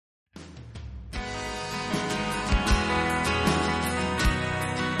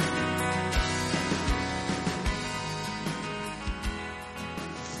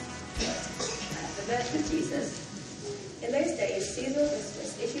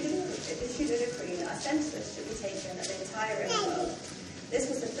that a census should be taken of the entire Roman world. This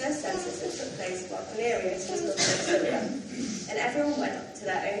was the first census that took place while Cornelius was governor of Syria, and everyone went up to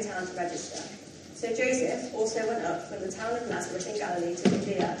their own town to register. So Joseph also went up from the town of Nazareth in Galilee to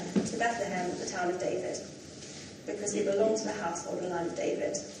Judea, to Bethlehem, the town of David, because he belonged to the household and line of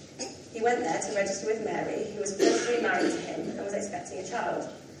David. He went there to register with Mary, who was firstly married to him and was expecting a child.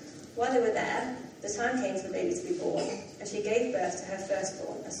 While they were there, the time came for the baby to be born, and she gave birth to her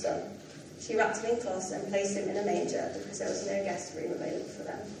firstborn, a son. She wrapped him in cloths and placed him in a manger because there was no guest room available for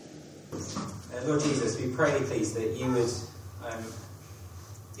them. Lord Jesus, we pray, please, that you would,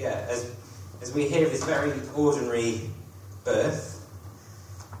 as we hear this very ordinary birth,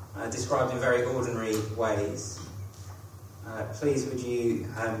 described in very ordinary ways, please would you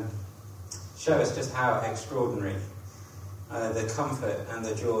show us just how extraordinary the comfort and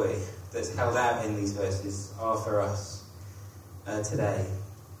the joy that's held out in these verses are for us today.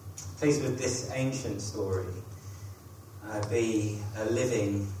 Please, would this ancient story be a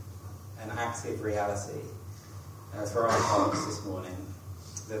living and active reality for our hearts this morning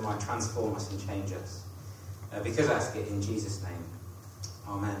that might transform us and change us. Because I ask it in Jesus' name.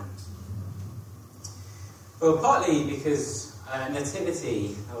 Amen. Well, partly because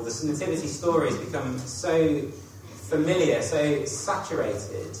nativity, or the nativity stories, become so familiar, so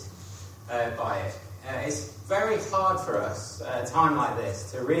saturated by it. It's very hard for us at a time like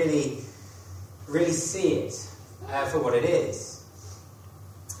this to really see it for what it is.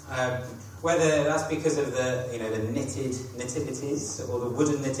 Whether that's because of the knitted nativities, or the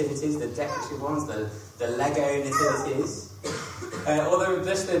wooden nativities, the decorative ones, the Lego nativities, or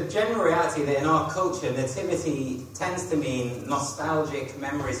just the general reality that in our culture, nativity tends to mean nostalgic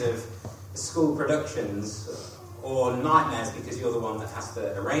memories of school productions, or nightmares because you're the one that has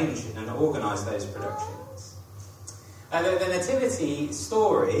to arrange and organise those productions. The nativity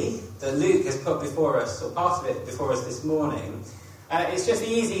story that Luke has put before us, or part of it before us this morning, it's just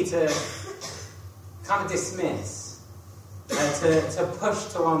easy to kind of dismiss, to push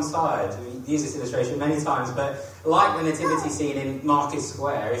to one side. We use this illustration many times, but like the nativity scene in Market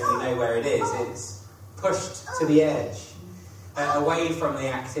Square, if you know where it is, it's pushed to the edge, away from the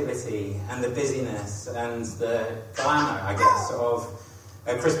activity and the busyness and the glamour, I guess, of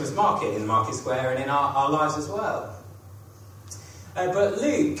a Christmas market in Market Square and in our lives as well. But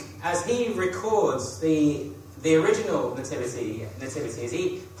Luke, as he records the original nativity, as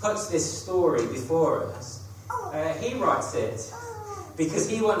he puts this story before us, he writes it because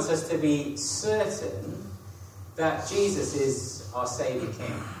he wants us to be certain that Jesus is our Saviour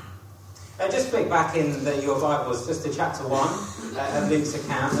King. Just flick back in your Bibles just to chapter 1 of Luke's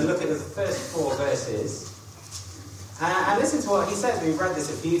account and look at the first 4 verses. And listen to what he says. We've read this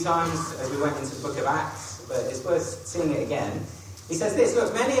a few times as we went into the book of Acts, but it's worth seeing it again. He says this: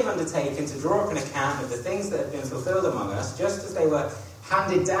 "Look, many have undertaken to draw up an account of the things that have been fulfilled among us, just as they were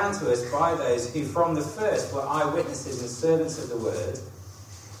handed down to us by those who from the first were eyewitnesses and servants of the word.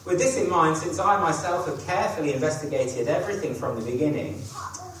 With this in mind, since I myself have carefully investigated everything from the beginning,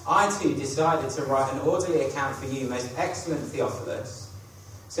 I too decided to write an orderly account for you, most excellent Theophilus,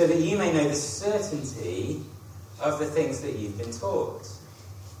 so that you may know the certainty of the things that you've been taught."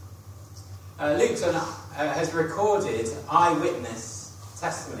 Luke has recorded eyewitness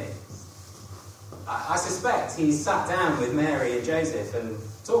testimony. I suspect he's sat down with Mary and Joseph and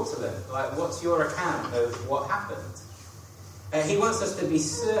talked to them, like, what's your account of what happened? He wants us to be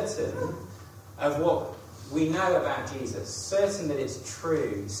certain of what we know about Jesus, certain that it's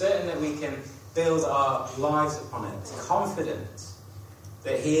true, certain that we can build our lives upon it, confident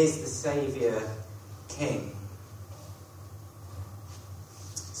that he is the Saviour King.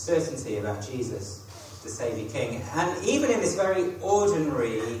 Certainty about Jesus, the Saviour King. And even in this very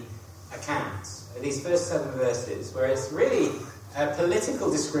ordinary account, these first 7 verses, where it's really a political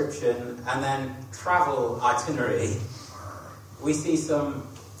description and then travel itinerary, we see some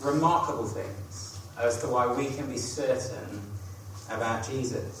remarkable things as to why we can be certain about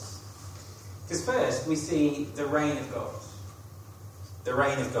Jesus. Because first, we see the reign of God. The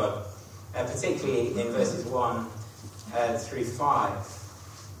reign of God, particularly in verses 1 through 5.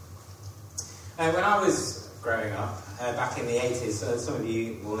 When I was growing up, back in the 80s, some of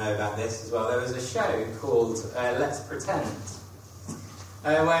you will know about this as well, there was a show called Let's Pretend,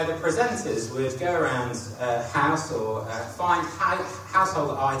 where the presenters would go around a house or find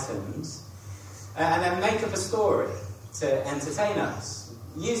household items and then make up a story to entertain us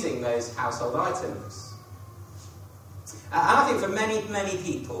using those household items. And I think for many, many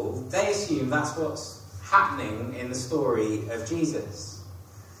people, they assume that's what's happening in the story of Jesus.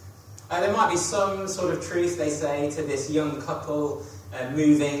 There might be some sort of truth, they say, to this young couple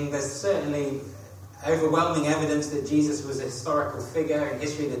moving. There's certainly overwhelming evidence that Jesus was a historical figure in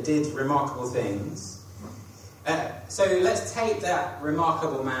history that did remarkable things. So let's take that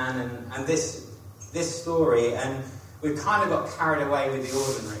remarkable man and this story, and we've kind of got carried away with the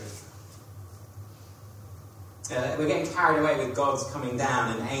ordinary. We're getting carried away with God's coming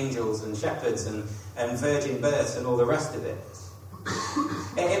down and angels and shepherds and virgin births and all the rest of it.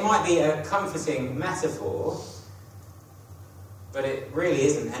 It might be a comforting metaphor, but it really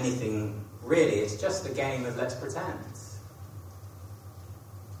isn't anything really. It's just a game of let's pretend.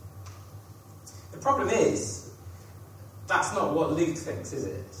 The problem is, that's not what Luke thinks, is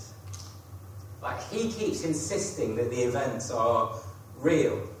it? Like, he keeps insisting that the events are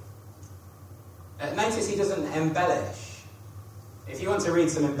real. Notice he doesn't embellish. If you want to read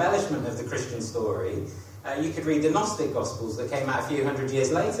some embellishment of the Christian story, you could read the Gnostic Gospels that came out a few hundred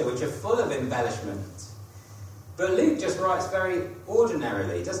years later, which are full of embellishment. But Luke just writes very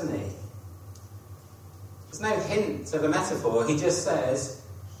ordinarily, doesn't he? There's no hint of a metaphor. He just says,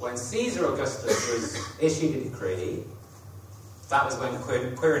 when Caesar Augustus was issued a decree, that was when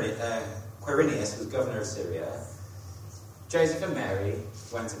Quirinius was governor of Syria, Joseph and Mary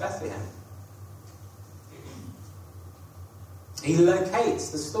went to Bethlehem. He locates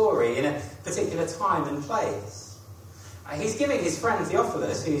the story in a particular time and place. He's giving his friend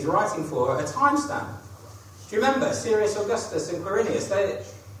Theophilus, who he's writing for, a timestamp. Do you remember Cyrus Augustus and Quirinius?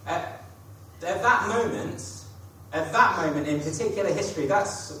 At that moment in particular history,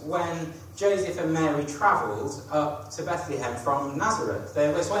 that's when Joseph and Mary travelled up to Bethlehem from Nazareth.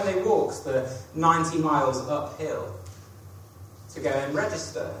 It's when they walked the 90 miles uphill to go and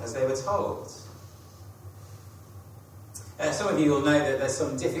register, as they were told. Some of you will know that there's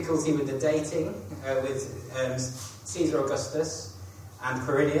some difficulty with the dating with Caesar Augustus and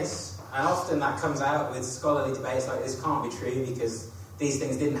Quirinius, and often that comes out with scholarly debates like this can't be true because these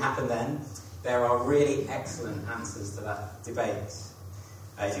things didn't happen then. There are really excellent answers to that debate.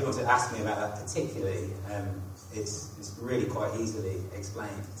 If you want to ask me about that particularly, it's really quite easily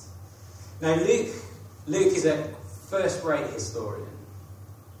explained. Now, Luke is a first-rate historian.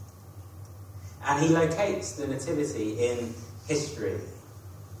 And he locates the nativity in history.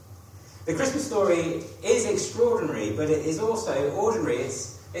 The Christmas story is extraordinary, but it is also ordinary.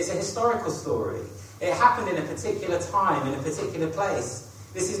 It's a historical story. It happened in a particular time, in a particular place.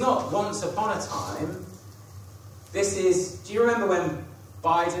 This is not once upon a time. This is... Do you remember when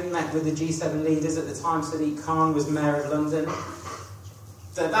Biden met with the G7 leaders at the time Sadiq Khan was Mayor of London?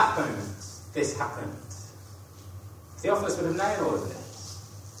 At that moment, this happened. Theophilus would have known all of this.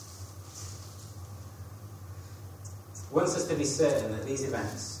 Wants us to be certain that these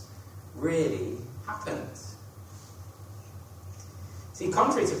events really happened. See,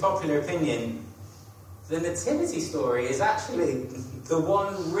 contrary to popular opinion, the nativity story is actually the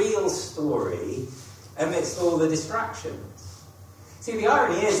one real story amidst all the distractions. See, the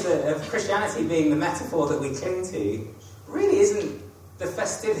irony is that of Christianity being the metaphor that we cling to really isn't the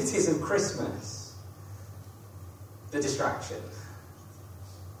festivities of Christmas the distraction.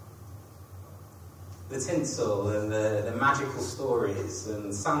 The tinsel and the magical stories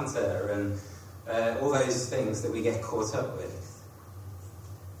and Santa and all those things that we get caught up with.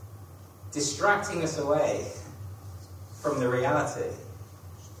 Distracting us away from the reality.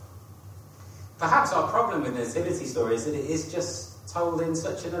 Perhaps our problem with the nativity story is that it is just told in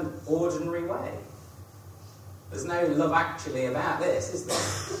such an ordinary way. There's no love actually about this, is there?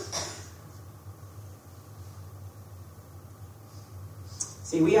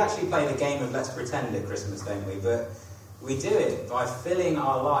 See, we actually play the game of let's pretend at Christmas, don't we? But we do it by filling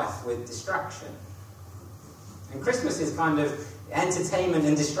our life with distraction. And Christmas is kind of entertainment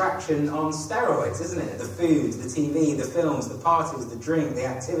and distraction on steroids, isn't it? The food, the TV, the films, the parties, the drink, the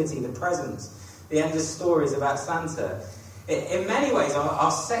activity, the presents, the endless stories about Santa. In many ways,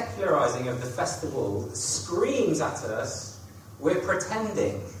 our secularising of the festival screams at us, we're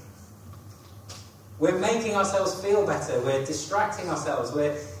pretending. We're making ourselves feel better, we're distracting ourselves,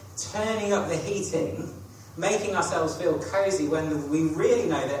 we're turning up the heating, making ourselves feel cosy when we really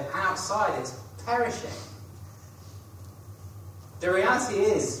know that outside it's perishing. The reality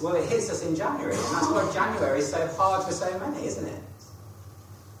is, well, it hits us in January, and that's why January is so hard for so many, isn't it?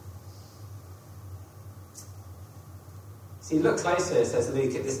 See, look closer, says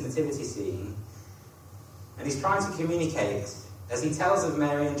Luke, at this nativity scene, and he's trying to communicate as he tells of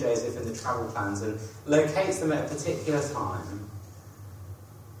Mary and Joseph and the travel plans and locates them at a particular time.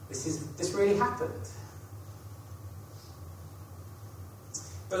 This really happened.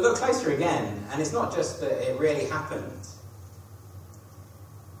 But look closer again, and it's not just that it really happened.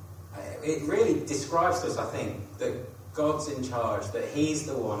 It really describes to us, I think, that God's in charge, that he's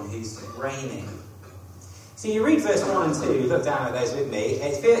the one who's reigning. So you read verse 1 and 2, look down at those with me.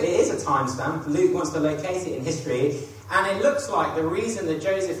 It is a timestamp. Luke wants to locate it in history. And it looks like the reason that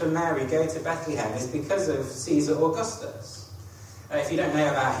Joseph and Mary go to Bethlehem is because of Caesar Augustus. If you don't know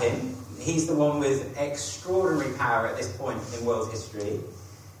about him, he's the one with extraordinary power at this point in world history.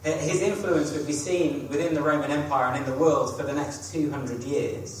 His influence would be seen within the Roman Empire and in the world for the next 200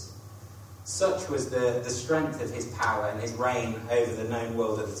 years. Such was the strength of his power and his reign over the known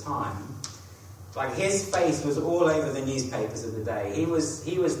world at the time. Like, his face was all over the newspapers of the day. He was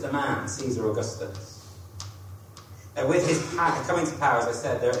the man, Caesar Augustus. With his power, coming to power, as I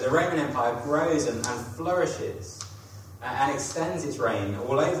said, the Roman Empire grows and flourishes and extends its reign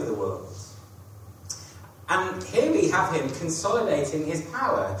all over the world. And here we have him consolidating his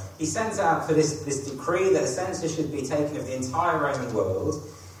power. He sends out for this decree that a census should be taken of the entire Roman world.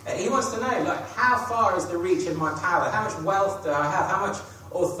 He wants to know, like, how far is the reach of my power? How much wealth do I have? How much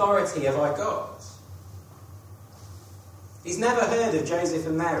authority have I got? He's never heard of Joseph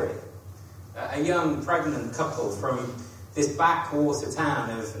and Mary, a young pregnant couple from this backwater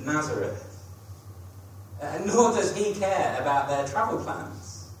town of Nazareth. Nor does he care about their travel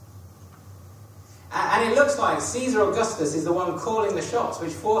plans. And it looks like Caesar Augustus is the one calling the shots,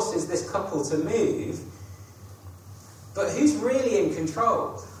 which forces this couple to move. But who's really in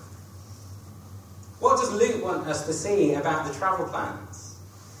control? What does Luke want us to see about the travel plans?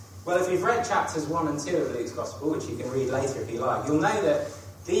 Well, if you've read chapters 1 and 2 of Luke's Gospel, which you can read later if you like, you'll know that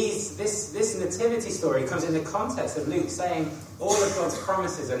this nativity story comes in the context of Luke saying all of God's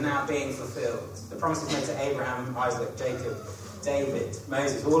promises are now being fulfilled. The promises made to Abraham, Isaac, Jacob, David,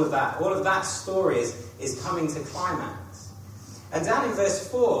 Moses, all of that story is coming to climax. And down in verse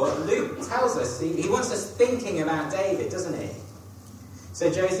 4, Luke tells us, he wants us thinking about David, doesn't he? So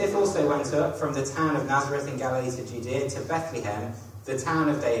Joseph also went up from the town of Nazareth in Galilee to Judea to Bethlehem, the town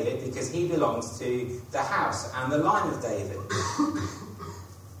of David, because he belongs to the house and the line of David.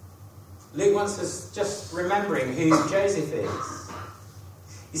 Luke wants us just remembering who Joseph is.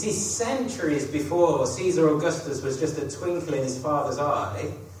 You see, centuries before Caesar Augustus was just a twinkle in his father's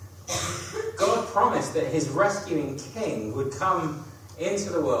eye, God promised that his rescuing king would come into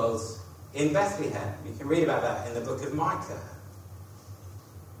the world in Bethlehem. You can read about that in the book of Micah.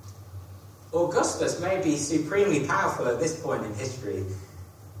 Augustus may be supremely powerful at this point in history,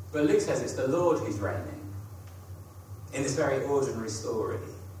 but Luke says it's the Lord who's reigning in this very ordinary story.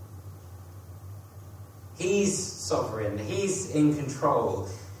 He's sovereign, he's in control.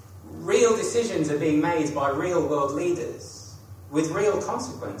 Real decisions are being made by real world leaders with real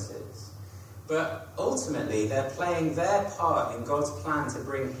consequences. But ultimately, they're playing their part in God's plan to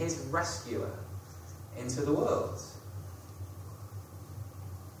bring his rescuer into the world.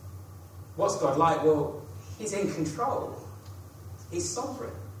 What's God like? Well, he's in control. He's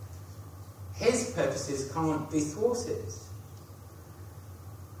sovereign. His purposes can't be thwarted.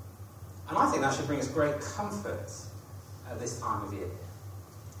 And I think that should bring us great comfort at this time of year.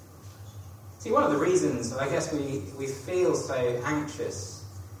 See, one of the reasons I guess we feel so anxious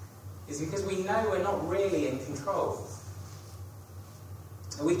is because we know we're not really in control.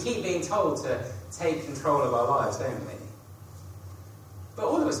 And we keep being told to take control of our lives, don't we? But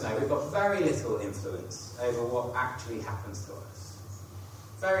all of us know we've got very little influence over what actually happens to us.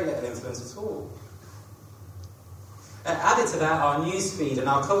 Very little influence at all. Added to that, our newsfeed and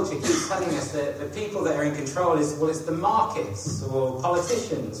our culture keeps telling us that the people that are in control it's the markets, or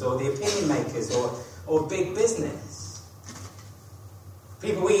politicians, or the opinion makers, or big business.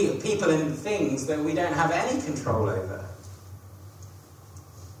 People and things that we don't have any control over.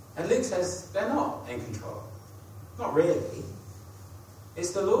 And Luke says they're not in control. Not really.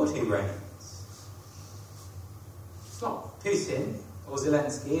 It's the Lord who reigns. It's not Putin, or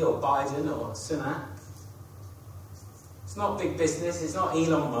Zelensky, or Biden, or Sunak. It's not big business, it's not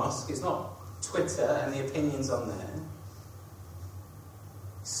Elon Musk, it's not Twitter and the opinions on there.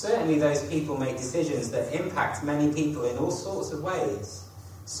 Certainly those people make decisions that impact many people in all sorts of ways.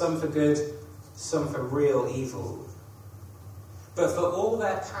 Some for good, some for real evil. But for all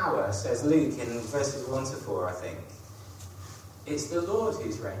their power, says Luke in verses 1 to 4, I think, it's the Lord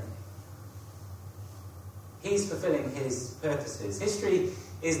who's reigning. He's fulfilling his purposes. History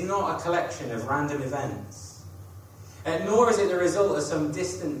is not a collection of random events. Nor is it the result of some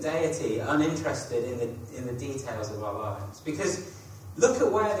distant deity uninterested in the details of our lives. Because look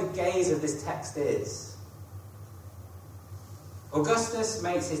at where the gaze of this text is. Augustus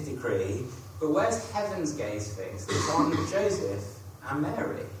makes his decree, but where's heaven's gaze fixed? It's on Joseph and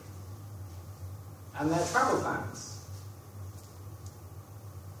Mary and their travel plans.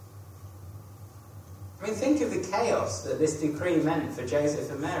 I mean, think of the chaos that this decree meant for Joseph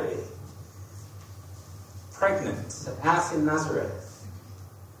and Mary. pregnant, out in Nazareth.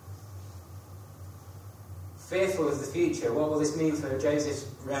 Fearful of the future. What will this mean for Joseph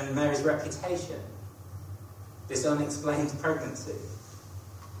and Mary's reputation? This unexplained pregnancy.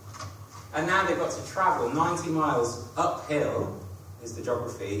 And now they've got to travel 90 miles uphill, is the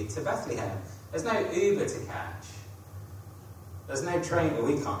geography, to Bethlehem. There's no Uber to catch. There's no train. Well,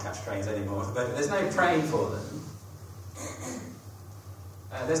 we can't catch trains anymore, but there's no train for them.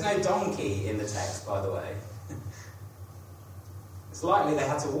 There's no donkey in the text, by the way. It's likely they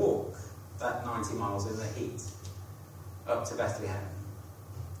had to walk that 90 miles in the heat up to Bethlehem.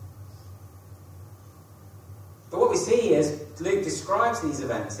 But what we see as Luke describes these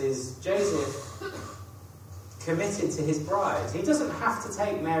events is Joseph committed to his bride. He doesn't have to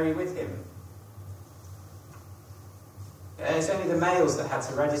take Mary with him. It's only the males that had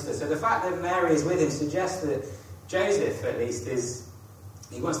to register. So the fact that Mary is with him suggests that Joseph, at least,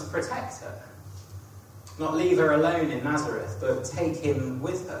 he wants to protect her. Not leave her alone in Nazareth, but take him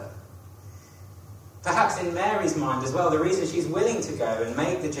with her. Perhaps in Mary's mind as well, the reason she's willing to go and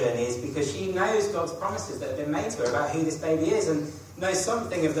make the journey is because she knows God's promises that have been made to her about who this baby is, and knows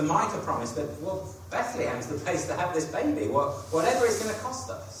something of the Micah promise that, well, Bethlehem's the place to have this baby, whatever it's going to cost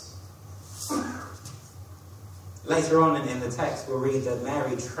us. Later on in the text, we'll read that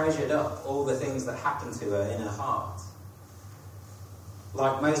Mary treasured up all the things that happened to her in her heart.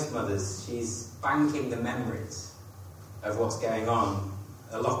 Like most mothers, she's banking the memories of what's going on.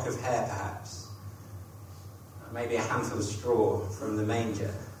 A lock of hair, perhaps. Maybe a handful of straw from the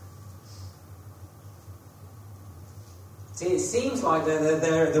manger. See, it seems like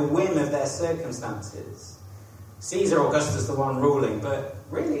they're at the whim of their circumstances. Caesar Augustus, the one ruling, but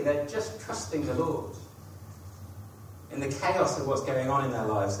really they're just trusting the Lord. In the chaos of what's going on in their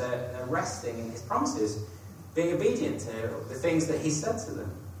lives, they're resting in his promises, being obedient to the things that he said to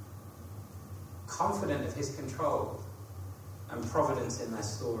them, confident of his control and providence in their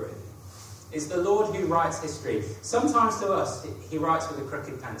story. It's the Lord who writes history. Sometimes to us, he writes with a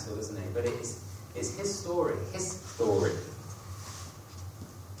crooked pencil, doesn't he? But it's his story, his story.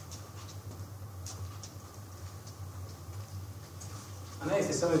 I know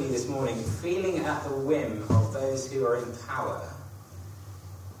for some of you this morning, feeling at the whim of those who are in power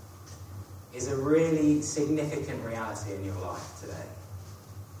is a really significant reality in your life today.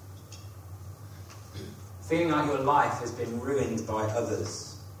 Feeling like your life has been ruined by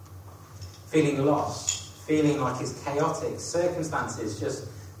others. Feeling lost, feeling like it's chaotic, circumstances just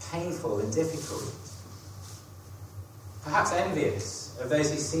painful and difficult. Perhaps envious of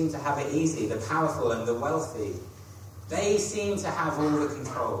those who seem to have it easy, the powerful and the wealthy. They seem to have all the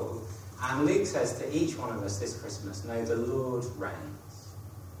control. And Luke says to each one of us this Christmas, no, the Lord reigns.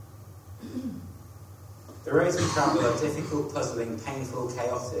 The roads we travel are difficult, puzzling, painful,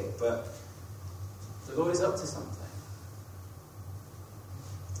 chaotic, but the Lord is up to something.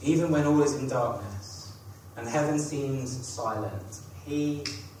 Even when all is in darkness and heaven seems silent, he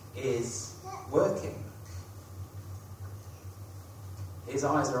is working. His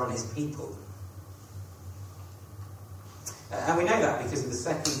eyes are on his people. And we know that because of the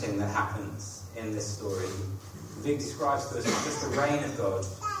second thing that happens in this story. Luke describes to us not just the reign of God,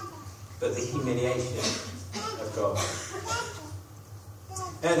 but the humiliation of God.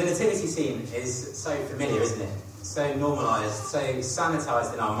 The nativity scene is so familiar, isn't it? So normalised, so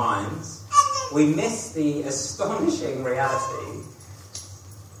sanitised in our minds, we miss the astonishing reality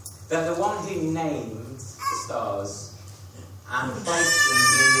that the one who named the stars and placed them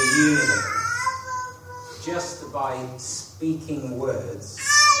in the universe just by speaking words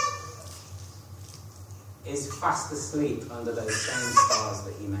is fast asleep under those same stars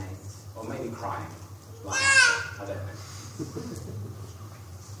that he made. Or maybe crying. Like that. I don't know.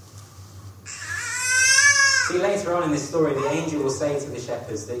 See, later on in this story, the angel will say to the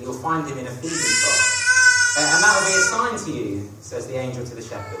shepherds that you'll find him in a feeding trough. And that will be a sign to you, says the angel to the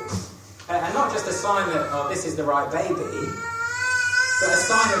shepherds. And not just a sign that, oh, this is the right baby, but a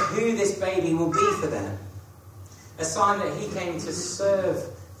sign of who this baby will be for them. A sign that he came to serve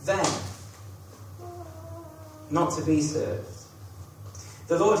them, not to be served.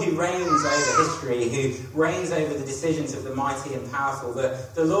 The Lord who reigns over history, who reigns over the decisions of the mighty and powerful,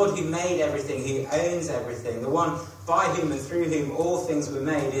 the Lord who made everything, who owns everything, the one by whom and through whom all things were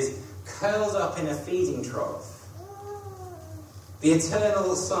made, is curled up in a feeding trough. The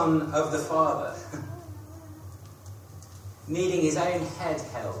eternal Son of the Father, needing his own head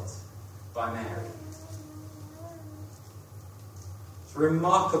held by Mary. It's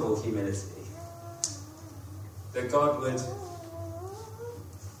remarkable humility that God would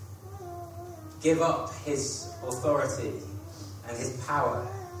give up his authority and his power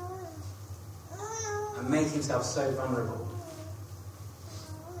and make himself so vulnerable.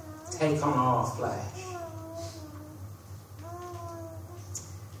 Take on our flesh.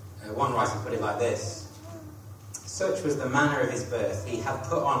 One writer put it like this: such was the manner of his birth, he had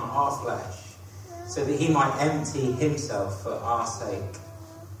put on our flesh, so that he might empty himself for our sake.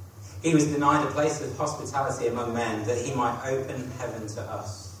 He was denied a place of hospitality among men, that he might open heaven to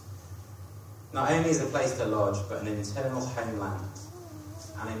us. Not only is a place to lodge, but an eternal homeland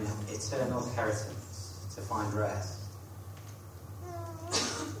and an eternal inheritance to find rest.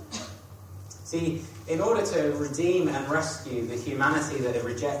 See, in order to redeem and rescue the humanity that had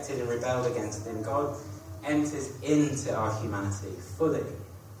rejected and rebelled against him, God enters into our humanity fully.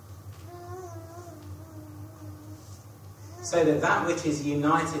 So that which is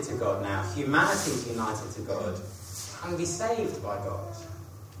united to God now, humanity is united to God, can be saved by God.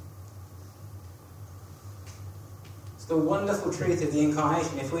 It's the wonderful truth of the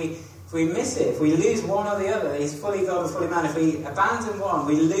incarnation. If we miss it, if we lose one or the other, he's fully God and fully man. If we abandon one,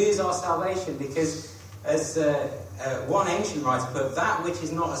 we lose our salvation, because, as one ancient writer put, that which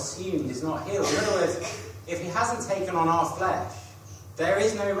is not assumed is not healed. In other words, if he hasn't taken on our flesh, there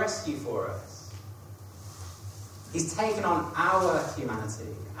is no rescue for us. He's taken on our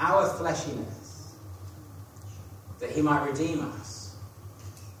humanity, our fleshiness, that he might redeem us.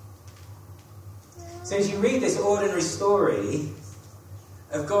 So as you read this ordinary story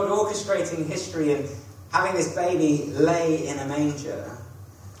of God orchestrating history and having this baby lay in a manger,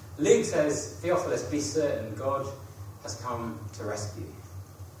 Luke says, Theophilus, be certain God has come to rescue.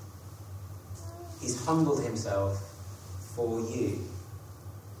 He's humbled himself for you.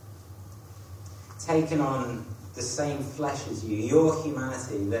 Taken on the same flesh as you, your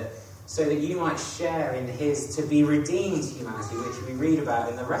humanity, so that you might share in his to be redeemed humanity, which we read about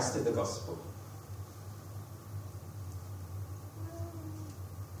in the rest of the gospel.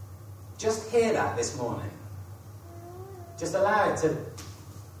 Just hear that this morning. Just allow it to...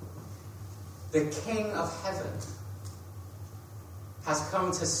 The King of Heaven has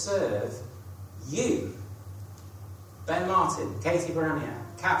come to serve you. Ben Martin, Katie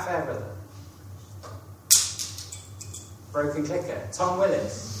Baraniak, Kat Fairbrother, Broken Clicker, Tom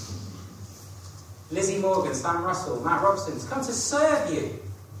Willis, Lizzie Morgan, Sam Russell, Matt Robson, has come to serve you.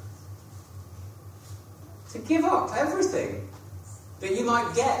 To give up everything, that you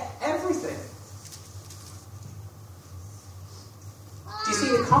might get everything. Do you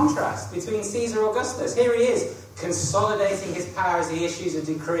see the contrast between Caesar Augustus? Here he is, consolidating his power as he issues a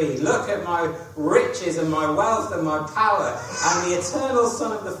decree. Look at my riches and my wealth and my power. And the eternal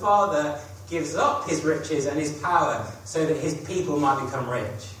Son of the Father gives up his riches and his power so that his people might become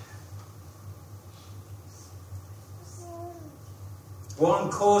rich.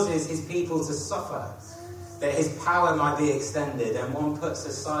 One causes his people to suffer, that his power might be extended, and one puts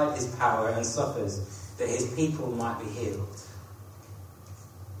aside his power and suffers, that his people might be healed.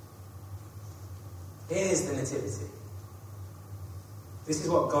 Here's the nativity. This is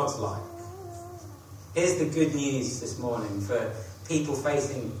what God's like. Here's the good news this morning for people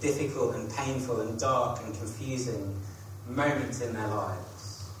facing difficult and painful and dark and confusing moments in their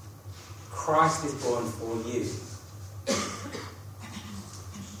lives. Christ is born for you.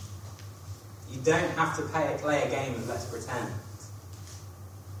 You don't have to play a game of let's pretend.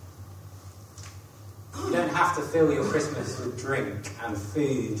 You don't have to fill your Christmas with drink and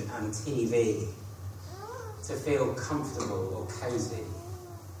food and TV to feel comfortable or cosy,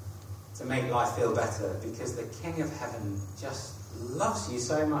 to make life feel better, because the King of Heaven just loves you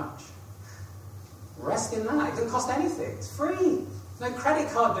so much. Rest in that. It doesn't cost anything. It's free. No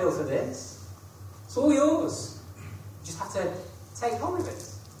credit card bill for this. It's all yours. You just have to take hold of it.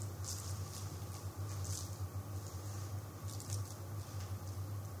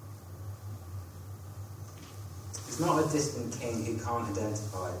 He's not a distant king who can't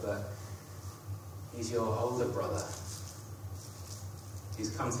identify, but he's your older brother who's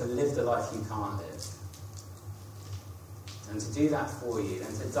come to live the life you can't live. And to do that for you,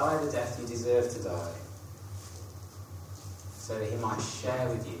 and to die the death you deserve to die, so that he might share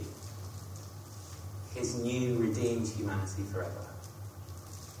with you his new redeemed humanity forever.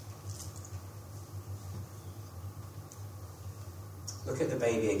 Look at the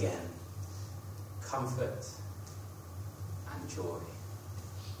baby again. Comfort and joy.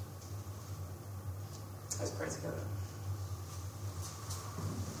 Let's pray together.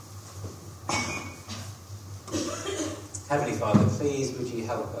 Heavenly Father, please would you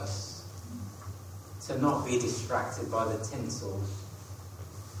help us to not be distracted by the tinsel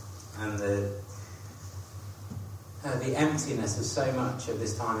and the emptiness of so much of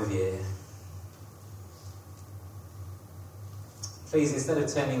this time of year. Please, instead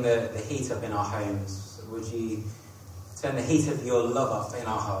of turning the heat up in our homes would you turn the heat of your love up in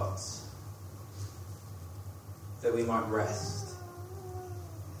our hearts, that we might rest,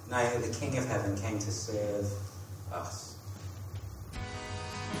 knowing that the King of Heaven came to serve us.